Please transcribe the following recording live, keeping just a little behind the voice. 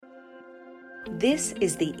This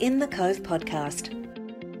is the In the Cove podcast.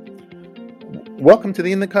 Welcome to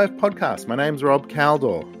the In the Cove podcast. My name's Rob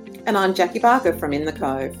Caldor. And I'm Jackie Barker from In the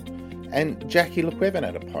Cove. And Jackie, look, we haven't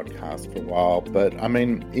had a podcast for a while, but I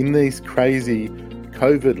mean, in these crazy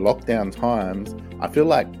COVID lockdown times, I feel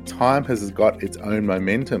like time has got its own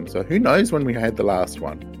momentum. So who knows when we had the last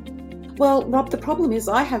one? Well, Rob, the problem is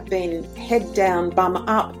I have been head down, bum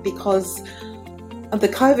up because the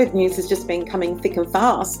COVID news has just been coming thick and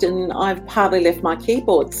fast, and I've hardly left my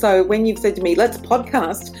keyboard. So when you've said to me, let's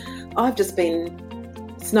podcast, I've just been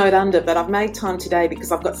snowed under, but I've made time today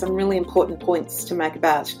because I've got some really important points to make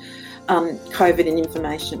about COVID and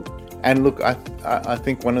information. And look, I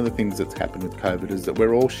think one of the things that's happened with COVID is that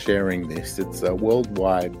we're all sharing this. It's a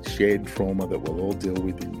worldwide shared trauma that we'll all deal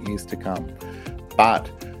with in years to come. But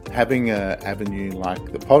having an avenue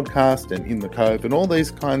like the podcast and In the Cove and all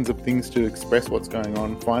these kinds of things to express what's going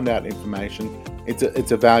on, find out information,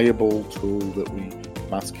 it's a valuable tool that we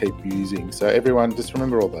must keep using. So everyone, just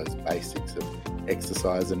remember all those basics of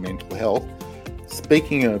exercise and mental health.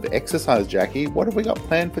 Speaking of exercise, Jackie, what have we got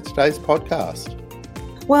planned for today's podcast?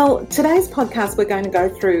 Well, today's podcast, we're going to go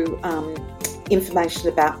through information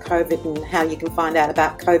about COVID and how you can find out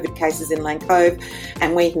about COVID cases in Lane Cove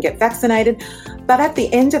and where you can get vaccinated. But at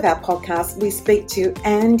the end of our podcast, we speak to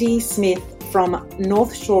Andy Smith from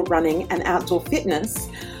North Shore Running and Outdoor Fitness,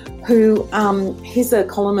 who he's a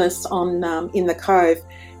columnist on In the Cove.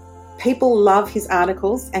 People love his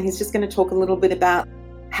articles, and he's just going to talk a little bit about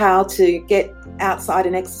how to get outside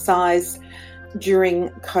and exercise during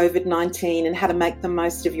COVID-19 and how to make the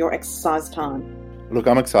most of your exercise time. Look,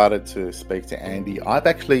 I'm excited to speak to Andy. I've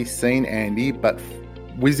actually seen Andy, but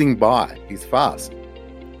whizzing by. He's fast.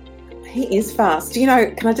 He is fast. You know,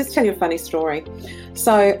 can I just tell you a funny story?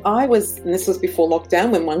 So I was, and this was before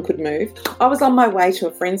lockdown when one could move, I was on my way to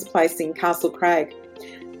a friend's place in Castle Craig,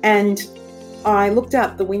 and I looked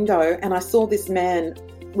out the window and I saw this man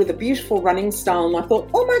with a beautiful running style, and I thought,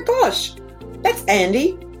 oh my gosh, that's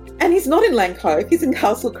Andy. And he's not in Lane Cove, he's in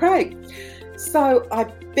Castle Craig. So I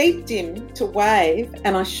beeped him to wave,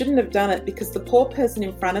 and I shouldn't have done it because the poor person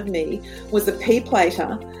in front of me was a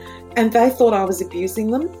P-plater, and they thought I was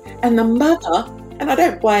abusing them. And the mother, and I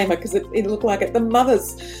don't blame her because it looked like it, the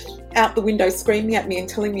mother's out the window screaming at me and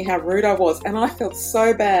telling me how rude I was. And I felt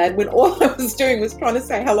so bad when all I was doing was trying to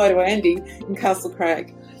say hello to Andy in Castle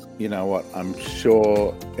Craig. You know what? I'm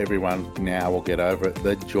sure everyone now will get over it.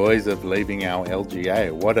 The joys of leaving our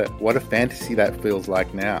LGA. What a fantasy that feels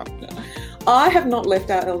like now. I have not left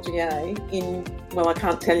our LGA in, well, I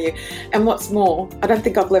can't tell you. And what's more, I don't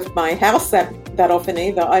think I've left my house that often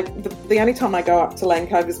either. The only time I go up to Lane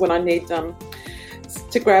Cove is when I need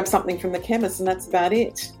to grab something from the chemist, and that's about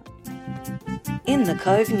it. In the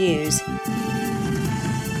Cove News.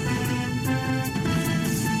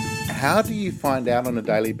 How do you find out on a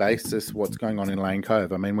daily basis what's going on in Lane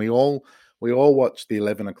Cove? I mean, we all watch the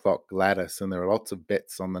 11 o'clock Gladys, and there are lots of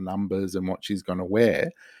bets on the numbers and what she's going to wear.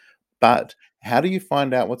 But how do you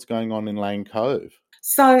find out what's going on in Lane Cove?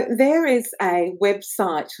 So there is a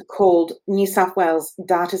website called New South Wales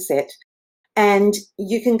Dataset, and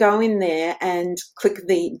you can go in there and click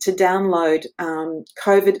to download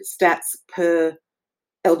COVID stats per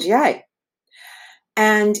LGA.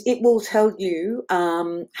 And it will tell you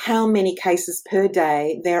how many cases per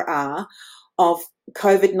day there are of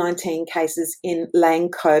COVID-19 cases in Lane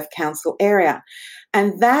Cove Council area.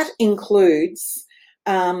 And that includes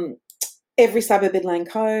every suburb in Lane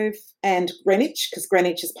Cove and Greenwich, because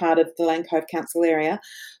Greenwich is part of the Lane Cove Council area,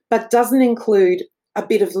 but doesn't include a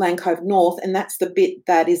bit of Lane Cove North, and that's the bit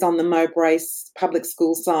that is on the Mowbray Public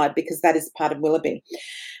School side, because that is part of Willoughby.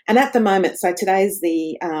 And at the moment, so today's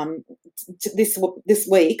this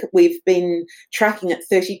week, we've been tracking at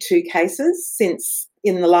 32 cases since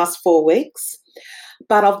in the last 4 weeks.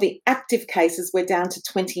 But of the active cases, we're down to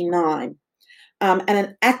 29. And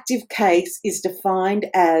an active case is defined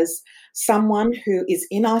as someone who is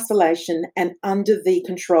in isolation and under the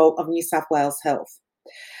control of New South Wales Health.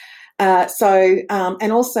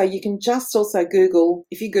 And also you can just also Google,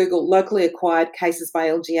 if you Google locally acquired cases by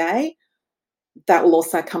LGA, that will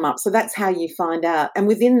also come up. So that's how you find out. And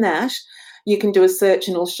within that, you can do a search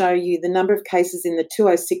and it'll show you the number of cases in the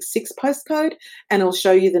 2066 postcode, and it'll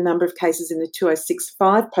show you the number of cases in the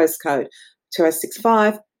 2065 postcode,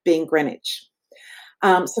 2065 being Greenwich.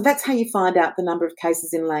 So that's how you find out the number of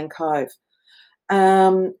cases in Lane Cove.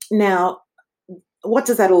 Now, what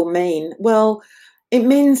does that all mean? Well, it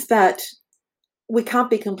means that we can't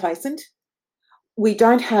be complacent. We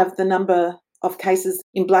don't have the number of cases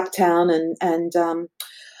in Blacktown and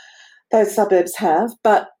those suburbs have,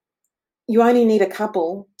 but you only need a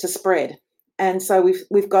couple to spread. And so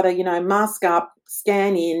we've got to, mask up,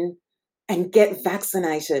 scan in, and get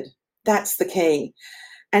vaccinated. That's the key.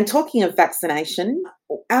 And talking of vaccination,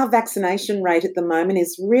 our vaccination rate at the moment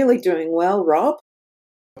is really doing well, Rob.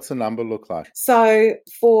 What's the number look like? So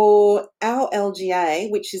for our LGA,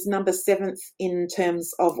 which is number 7th in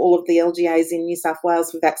terms of all of the LGAs in New South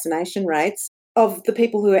Wales for vaccination rates, of the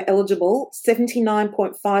people who are eligible,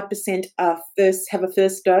 79.5% have a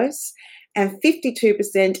first dose and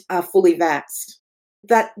 52% are fully vaxxed.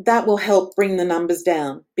 That will help bring the numbers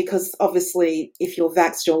down, because obviously if you're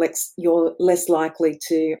vaxxed, you're less likely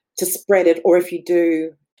to spread it, or if you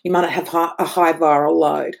do, you might have a high viral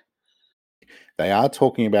load. They are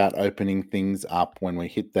talking about opening things up when we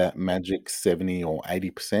hit that magic 70 or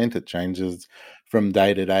 80%. It changes from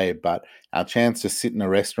day to day, but our chance to sit in a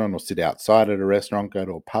restaurant or sit outside at a restaurant, go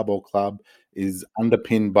to a pub or club, is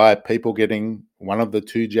underpinned by people getting one of the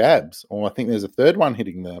 2 jabs, or I think there's a third one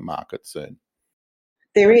hitting the market soon.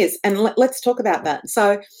 There is, and let's talk about that.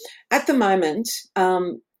 So at the moment,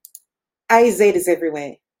 AZ is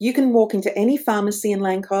everywhere. You can walk into any pharmacy in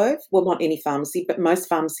Lane Cove. Well, not any pharmacy, but most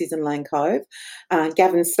pharmacies in Lane Cove.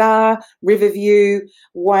 Gavin Star, Riverview,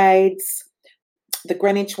 Wade's, the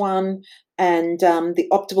Greenwich one, and the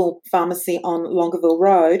Optimal Pharmacy on Longueville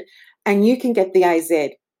Road, and you can get the AZ.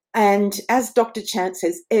 And as Dr. Chant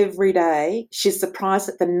says every day, she's surprised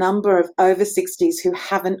at the number of over 60s who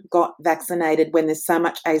haven't got vaccinated when there's so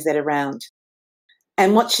much AZ around.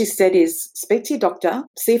 And what she said is, speak to your doctor,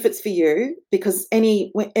 see if it's for you, because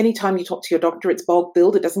any time you talk to your doctor, it's bulk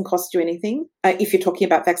billed. It doesn't cost you anything if you're talking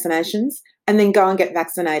about vaccinations, and then go and get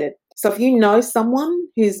vaccinated. So if you know someone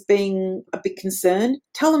who's being a bit concerned,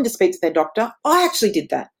 tell them to speak to their doctor. I actually did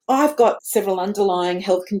that. I've got several underlying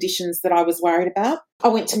health conditions that I was worried about. I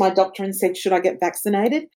went to my doctor and said, should I get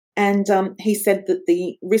vaccinated? And he said that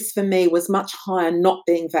the risk for me was much higher not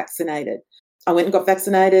being vaccinated. I went and got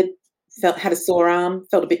vaccinated, had a sore arm,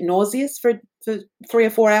 felt a bit nauseous for 3 or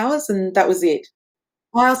 4 hours, and that was it.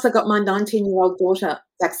 I also got my 19-year-old daughter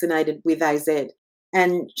vaccinated with AZ,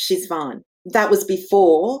 and she's fine. That was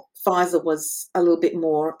before Pfizer was a little bit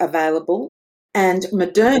more available, and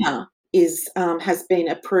Moderna has been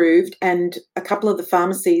approved, and a couple of the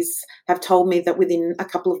pharmacies have told me that within a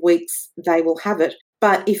couple of weeks they will have it.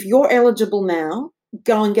 But if you're eligible now,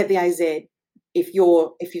 go and get the AZ. If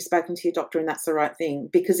you've spoken to your doctor and that's the right thing,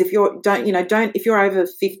 because if you're over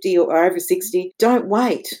 50 or over 60, don't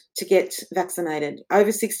wait to get vaccinated.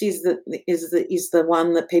 Over 60 is the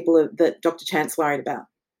one that Dr. Chant's worried about.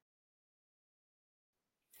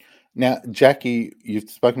 Now, Jackie, you've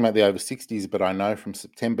spoken about the over 60s, but I know from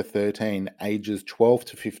September 13, ages 12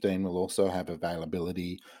 to 15 will also have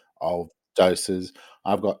availability of doses.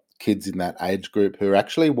 I've got kids in that age group who are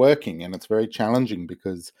actually working, and it's very challenging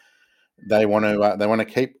because they want to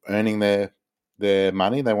keep earning their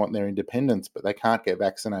money. They want their independence, but they can't get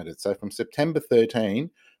vaccinated. So from September 13,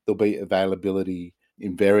 there'll be availability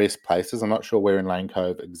in various places. I'm not sure where in Lane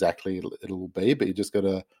Cove exactly it'll be, but you just got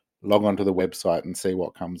to log onto the website and see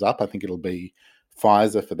what comes up. I think it'll be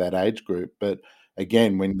Pfizer for that age group. But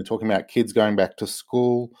again, when we're talking about kids going back to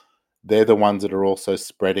school, they're the ones that are also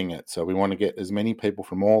spreading it. So we want to get as many people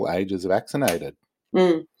from all ages vaccinated.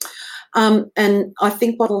 Mm. And I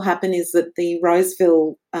think what will happen is that the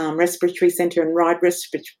Roseville Respiratory Centre and Ryde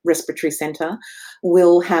Respiratory Centre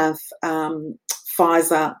will have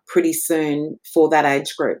Pfizer pretty soon for that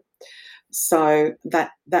age group. So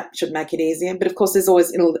that should make it easier. But of course, there's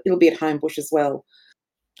always it'll be at Homebush as well.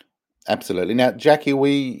 Absolutely. Now, Jackie,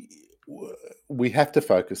 we have to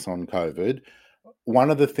focus on COVID.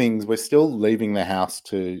 One of the things, we're still leaving the house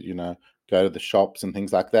to go to the shops and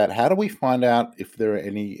things like that. How do we find out if there are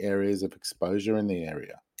any areas of exposure in the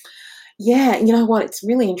area? Yeah, you know what? It's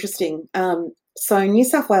really interesting. So New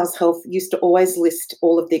South Wales Health used to always list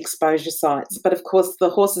all of the exposure sites, but of course the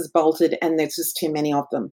horses bolted and there's just too many of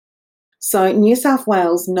them. So New South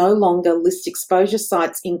Wales no longer lists exposure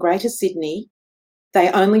sites in Greater Sydney.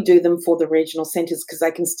 They only do them for the regional centres because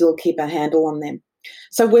they can still keep a handle on them.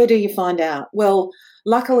 So where do you find out? Well,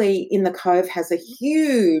 luckily In the Cove has a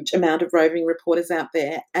huge amount of roving reporters out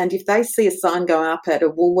there, and if they see a sign go up at a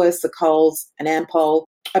Woolworths, a Coles, an Ampol,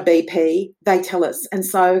 a BP, they tell us. And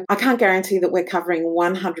so I can't guarantee that we're covering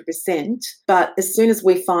 100%, but as soon as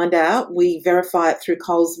we find out, we verify it through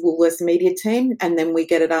Coles Woolworths media team, and then we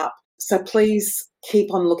get it up. So please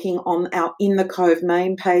keep on looking on our In the Cove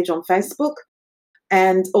main page on Facebook,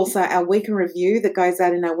 and also our week in review that goes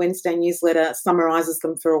out in our Wednesday newsletter summarises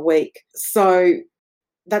them for a week. So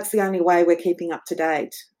that's the only way we're keeping up to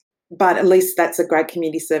date. But at least that's a great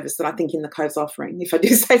community service that I think In the Cove's offering, if I do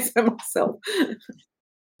say so myself.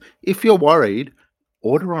 If you're worried,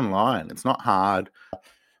 order online. It's not hard.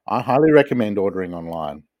 I highly recommend ordering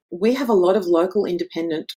online. We have a lot of local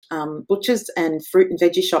independent butchers and fruit and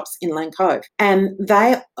veggie shops in Lane Cove, and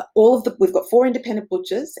we've got 4 independent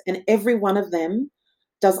butchers, and every one of them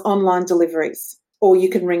does online deliveries, or you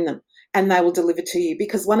can ring them and they will deliver to you.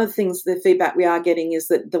 Because one of the things, the feedback we are getting is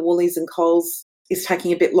that the Woolies and Coles is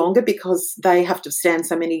taking a bit longer because they have to stand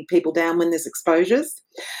so many people down when there's exposures.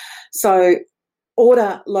 So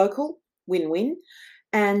order local, win-win.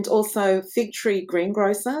 And also Fig Tree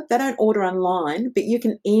Greengrocer, they don't order online, but you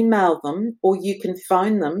can email them or you can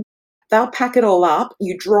phone them. They'll pack it all up.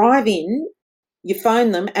 You drive in, you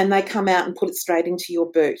phone them, and they come out and put it straight into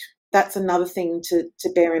your boot. That's another thing to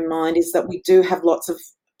bear in mind, is that we do have lots of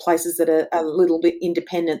places that are a little bit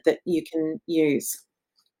independent that you can use.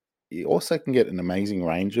 You also can get an amazing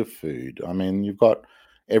range of food. I mean, you've got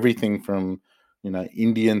everything from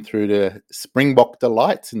Indian through to Springbok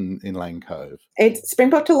Delights in Lane Cove.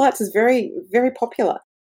 Springbok Delights is very, very popular.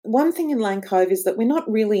 One thing in Lane Cove is that we're not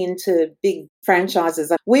really into big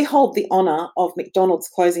franchises. We hold the honour of McDonald's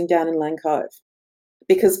closing down in Lane Cove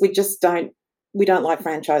because we don't like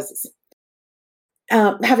franchises.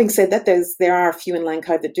 Having said that, there are a few in Lane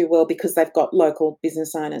Cove that do well because they've got local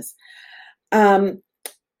business owners.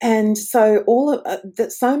 And so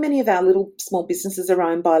so many of our little small businesses are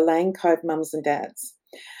owned by Lane Cove mums and dads,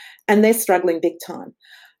 and they're struggling big time.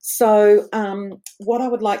 So what I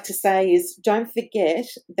would like to say is, don't forget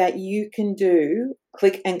that you can do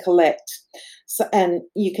click and collect. And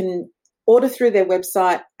you can order through their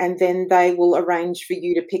website, and then they will arrange for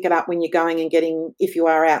you to pick it up when you're going and if you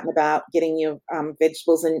are out and about, getting your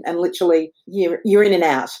vegetables, and literally you're in and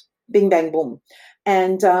out, bing, bang, boom.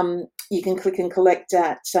 And you can click and collect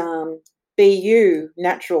at BU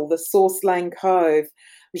Natural, the Source Lane Cove,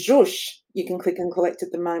 Zhush, you can click and collect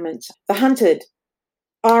at the moment, The Hunted,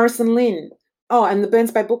 Iris and Lynn, and the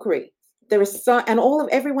Burns Bay Bookery. There is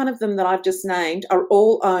every one of them that I've just named are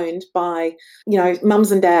all owned by,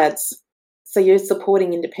 mums and dads. So you're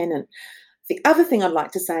supporting independent. The other thing I'd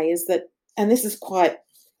like to say is that, and this is quite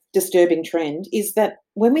disturbing trend, is that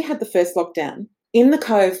when we had the first lockdown, in the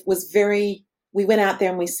Cove we went out there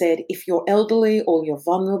and we said, if you're elderly or you're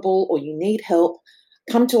vulnerable or you need help,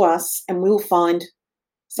 come to us and we'll find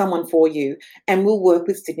someone for you, and we'll work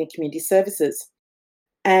with Sydney Community Services.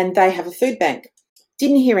 And they have a food bank.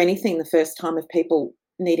 Didn't hear anything the first time of people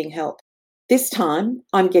needing help. This time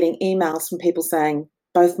I'm getting emails from people saying,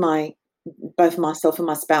 both myself and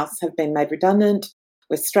my spouse have been made redundant.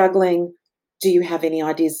 We're struggling. Do you have any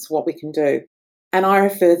ideas of what we can do? And I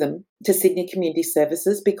refer them to Sydney Community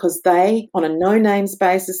Services because they, on a no-names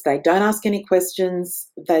basis, they don't ask any questions.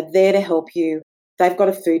 They're there to help you. They've got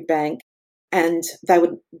a food bank, and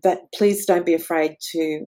please don't be afraid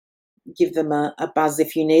to give them a buzz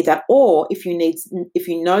if you need that, or if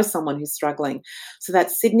you know someone who's struggling. So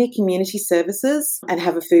that's Sydney Community Services, and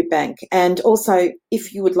have a food bank. And also,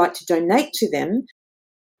 if you would like to donate to them,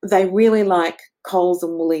 they really like Coles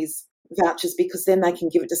and Woolies vouchers, because then they can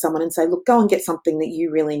give it to someone and say, look, go and get something that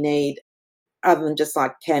you really need, other than just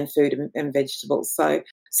like canned food and vegetables. So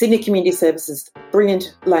Sydney Community Services,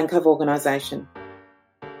 brilliant Lane Cove organisation.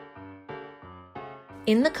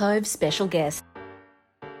 In the Cove special guest.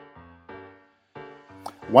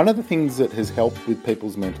 One of the things that has helped with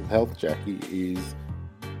people's mental health, Jackie, is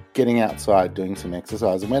getting outside, doing some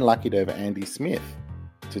exercise. And we're lucky to have Andy Smith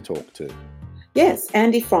to talk to. Yes,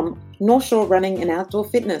 Andy from North Shore Running and Outdoor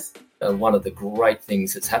Fitness. One of the great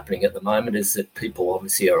things that's happening at the moment is that people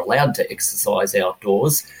obviously are allowed to exercise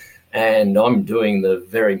outdoors, and I'm doing the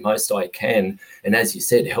very most I can. And as you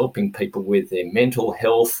said, helping people with their mental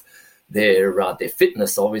health, their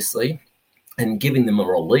fitness, obviously, and giving them a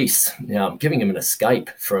release, giving them an escape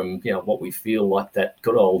from, what we feel like that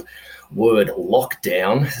good old word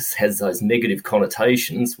lockdown has those negative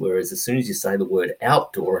connotations, whereas as soon as you say the word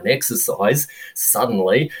outdoor and exercise,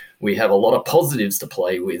 suddenly we have a lot of positives to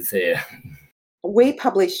play with there. We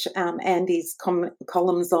publish Andy's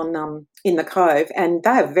columns on In the Cove, and they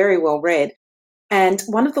are very well read. And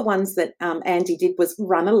one of the ones that Andy did was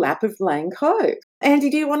run a lap of Lane Cove. Andy,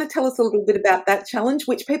 do you want to tell us a little bit about that challenge,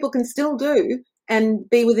 which people can still do and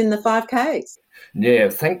be within the 5Ks? Yeah,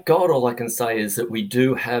 thank God all I can say is that we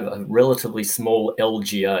do have a relatively small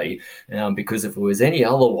LGA, because if it was any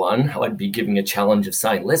other one, I'd be giving a challenge of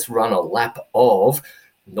saying, let's run a lap of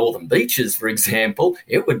Northern Beaches, for example.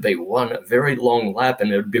 It would be one very long lap,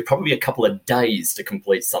 and it would be probably a couple of days to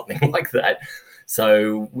complete something like that.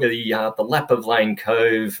 So the lap of Lane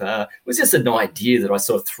Cove was just an idea that I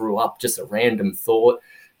sort of threw up, just a random thought.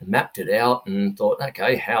 mapped it out and thought,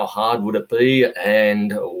 okay, how hard would it be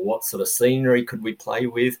and what sort of scenery could we play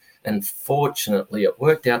with? And fortunately, it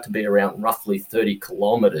worked out to be around roughly 30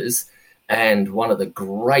 kilometres. And one of the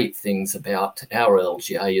great things about our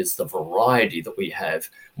LGA is the variety that we have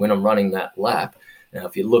when I'm running that lap. Now,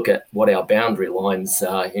 if you look at what our boundary lines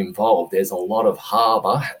involve, there's a lot of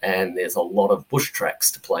harbour and there's a lot of bush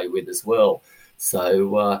tracks to play with as well.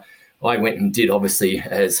 So I went and did, obviously,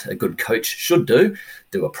 as a good coach should do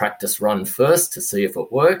a practice run first to see if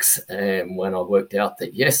it works. And when I worked out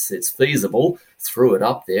that, yes, it's feasible, threw it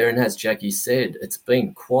up there. And as Jackie said, it's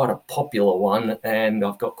been quite a popular one. And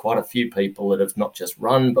I've got quite a few people that have not just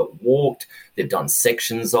run, but walked. They've done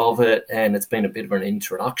sections of it. And it's been a bit of an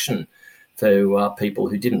introduction to people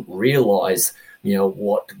who didn't realise,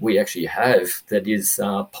 what we actually have that is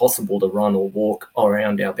possible to run or walk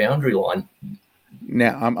around our boundary line.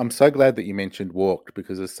 Now, I'm so glad that you mentioned walked,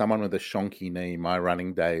 because as someone with a shonky knee, my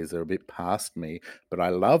running days are a bit past me, but I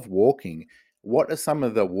love walking. What are some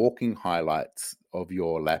of the walking highlights of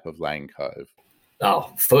your lap of Lane Cove?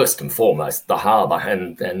 Oh, first and foremost, the harbour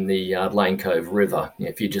and the Lane Cove River.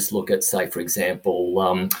 If you just look at, say, for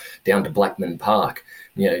example, down to Blackman Park,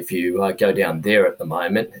 if you go down there at the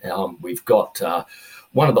moment, we've got...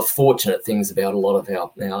 one of the fortunate things about a lot of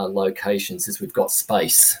our locations is we've got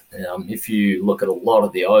space. If you look at a lot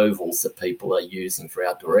of the ovals that people are using for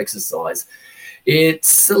outdoor exercise,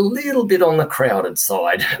 it's a little bit on the crowded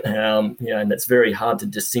side, and it's very hard to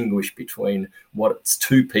distinguish between what's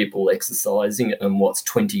 2 people exercising and what's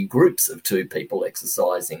 20 groups of 2 people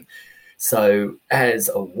exercising. So as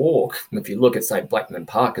a walk, if you look at, say, Blackman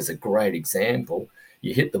Park as a great example,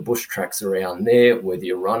 you hit the bush tracks around there, whether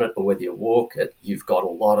you run it or whether you walk it, you've got a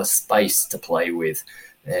lot of space to play with.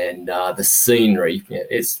 And the scenery,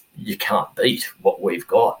 you can't beat what we've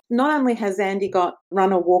got. Not only has Andy got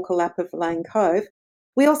run or walk a lap of Lane Cove,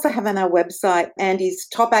 we also have on our website Andy's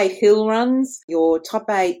top 8 hill runs, your top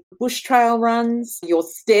 8 bush trail runs, your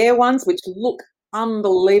stair ones, which look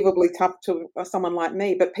unbelievably tough to someone like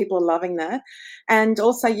me, but people are loving that. And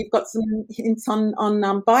also you've got some hints on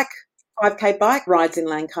 5K bike rides in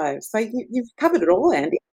Lane Cove. So you've covered it all,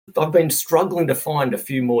 Andy. I've been struggling to find a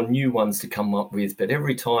few more new ones to come up with, but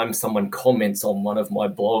every time someone comments on one of my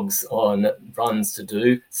blogs on runs to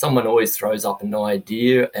do, someone always throws up an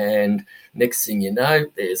idea, and next thing you know,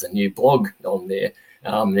 there's a new blog on there.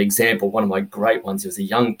 An example, one of my great ones, was a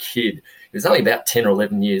young kid. He was only about 10 or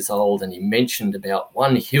 11 years old, and he mentioned about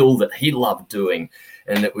one hill that he loved doing,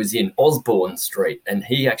 and it was in Osborne Street, and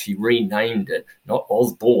he actually renamed it, not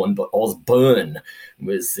Osborne, but Osburn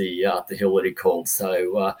was the hill that he called.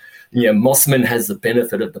 So, Mossman has the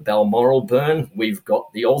benefit of the Balmoral burn. We've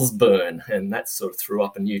got the Osburn, and that sort of threw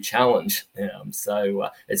up a new challenge. So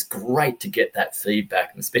it's great to get that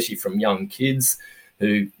feedback, and especially from young kids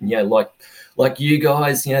who, like you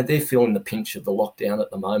guys, they're feeling the pinch of the lockdown at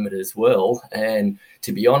the moment as well. And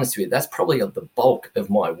to be honest with you, that's probably the bulk of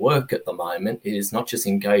my work at the moment, is not just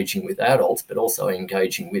engaging with adults, but also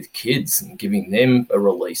engaging with kids and giving them a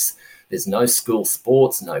release. There's no school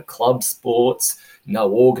sports, no club sports,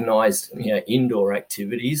 no organised indoor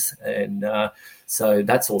activities. And so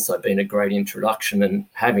that's also been a great introduction. And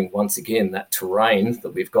having, once again, that terrain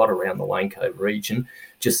that we've got around the Lane Cove region,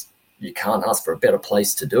 just you can't ask for a better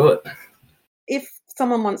place to do it. If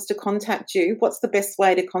someone wants to contact you, what's the best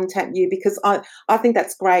way to contact you? Because I think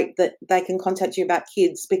that's great that they can contact you about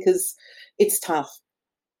kids, because it's tough.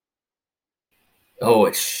 Oh,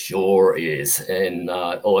 it sure is. And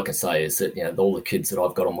all I can say is that, all the kids that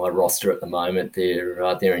I've got on my roster at the moment,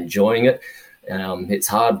 they're enjoying it. It's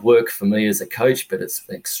hard work for me as a coach, but it's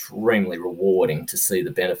extremely rewarding to see the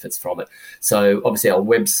benefits from it. So obviously our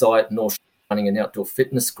website, North Running and Outdoor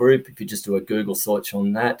Fitness Group, if you just do a Google search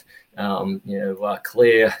on that,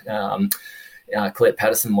 Claire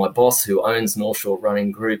Patterson, my boss, who owns North Shore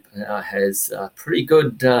Running Group, has pretty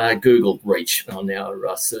good Google reach on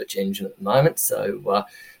our search engine at the moment. So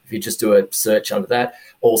if you just do a search under that.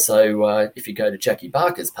 Also, if you go to Jackie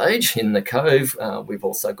Barker's page in the Cove, we've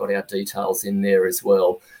also got our details in there as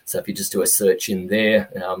well. So if you just do a search in there,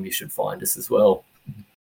 you should find us as well.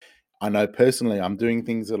 I know personally I'm doing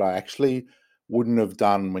things that I actually wouldn't have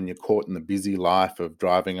done when you're caught in the busy life of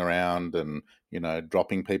driving around and,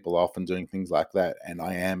 dropping people off and doing things like that. And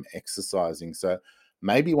I am exercising. So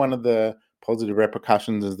maybe one of the positive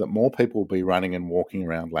repercussions is that more people will be running and walking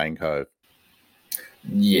around Lane Cove.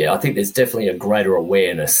 Yeah, I think there's definitely a greater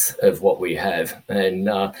awareness of what we have. And,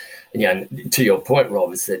 to your point,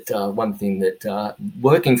 Rob, is that one thing that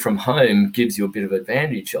working from home gives you a bit of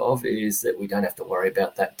advantage of is that we don't have to worry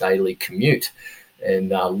about that daily commute.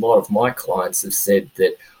 And a lot of my clients have said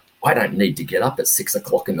that I don't need to get up at 6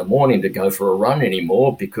 o'clock in the morning to go for a run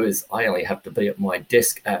anymore because I only have to be at my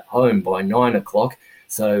desk at home by 9 o'clock.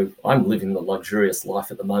 So I'm living the luxurious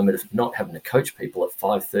life at the moment of not having to coach people at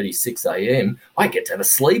 5:30, 6 a.m. I get to have a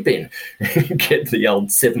sleep in, get the old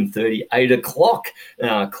 7:30, 8 o'clock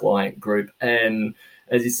client group. And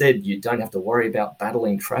as you said, you don't have to worry about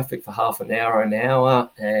battling traffic for half an hour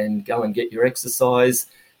and go and get your exercise.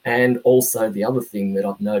 And also the other thing that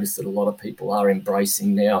I've noticed that a lot of people are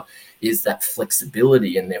embracing now is that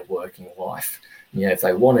flexibility in their working life. You know, if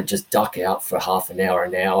they want to just duck out for half an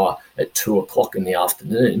hour at 2 o'clock in the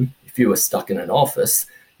afternoon, if you were stuck in an office,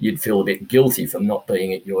 you'd feel a bit guilty for not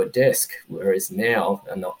being at your desk. Whereas now,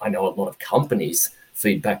 and I know a lot of companies,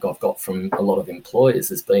 feedback I've got from a lot of employers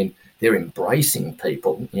has been they're embracing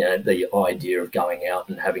people, you know, the idea of going out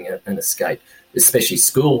and having an escape, especially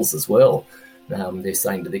schools as well. They're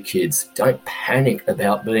saying to the kids, don't panic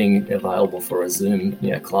about being available for a Zoom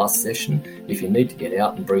class session. If you need to get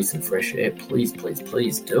out and breathe some fresh air, please, please,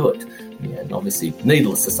 please do it. And obviously,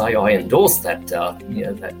 needless to say, I endorse that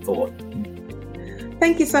that thought.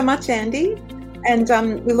 Thank you so much, Andy. And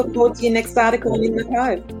we look forward to your next article on In the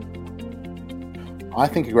Cove. I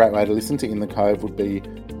think a great way to listen to In the Cove would be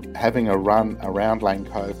having a run around Lane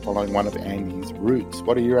Cove following one of Andy's routes.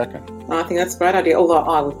 What do you reckon? I think that's a great idea, although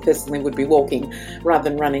I would be walking rather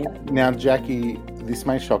than running. Now, Jackie, this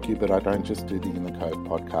may shock you, but I don't just do the In the Cove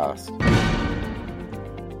podcast.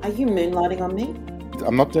 Are you moonlighting on me?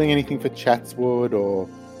 I'm not doing anything for Chatswood or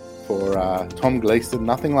for Tom Gleeson,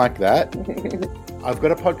 nothing like that. I've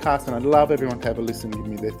got a podcast and I'd love everyone to have a listen and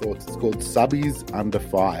give me their thoughts. It's called Subbies Under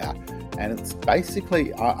Fire. And it's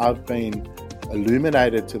basically, I've been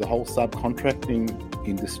illuminated to the whole subcontracting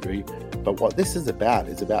industry. But what this is about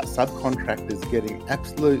subcontractors getting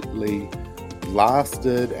absolutely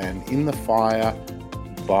blasted and in the fire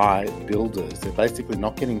by builders. They're basically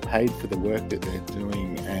not getting paid for the work that they're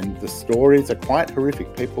doing. And the stories are quite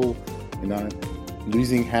horrific. People,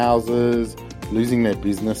 losing houses, losing their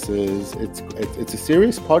businesses. It's a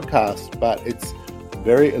serious podcast, but it's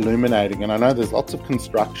very illuminating. And I know there's lots of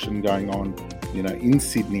construction going on, in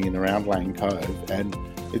Sydney and around Lane Cove. And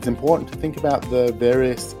it's important to think about the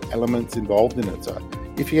various elements involved in it. So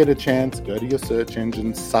if you get a chance, go to your search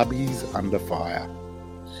engine, Subbies Under Fire.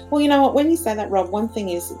 Well, you know what, when you say that, Rob, one thing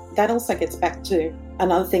is that also gets back to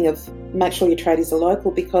another thing of make sure your tradies are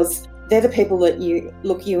local, because they're the people that you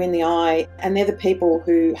look you in the eye, and they're the people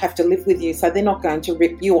who have to live with you. So they're not going to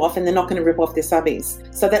rip you off, and they're not going to rip off their subbies.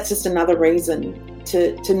 So that's just another reason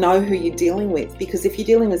to know who you're dealing with, because if you're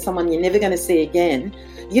dealing with someone you're never going to see again,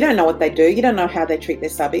 you don't know what they do, you don't know how they treat their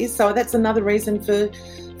subbies. So that's another reason for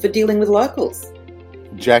dealing with locals.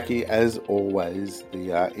 Jackie, as always,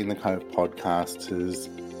 the In the Cove podcast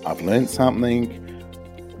I've learned something.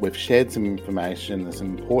 We've shared some information. There's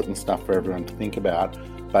some important stuff for everyone to think about.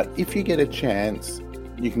 But if you get a chance,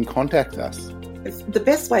 you can contact us. The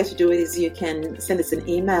best way to do it is you can send us an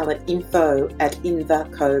email at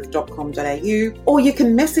info@inthecove.com.au, or you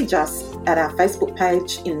can message us at our Facebook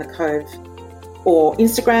page, In the Cove, or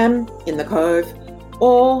Instagram, In the Cove,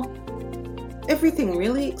 or everything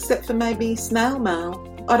really, except for maybe snail mail.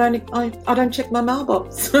 I don't check my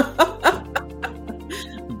mailbox.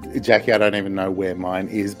 Jackie, I don't even know where mine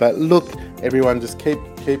is. But look, everyone, just keep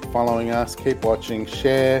following us, keep watching,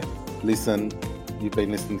 share, listen. You've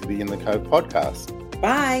been listening to the In the Cove podcast.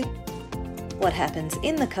 Bye. What happens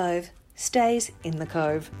in the Cove stays in the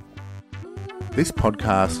Cove. This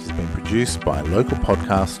podcast has been produced by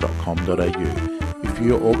localpodcast.com.au. If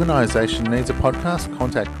your organisation needs a podcast,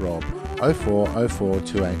 contact Rob 0404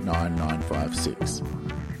 289 956.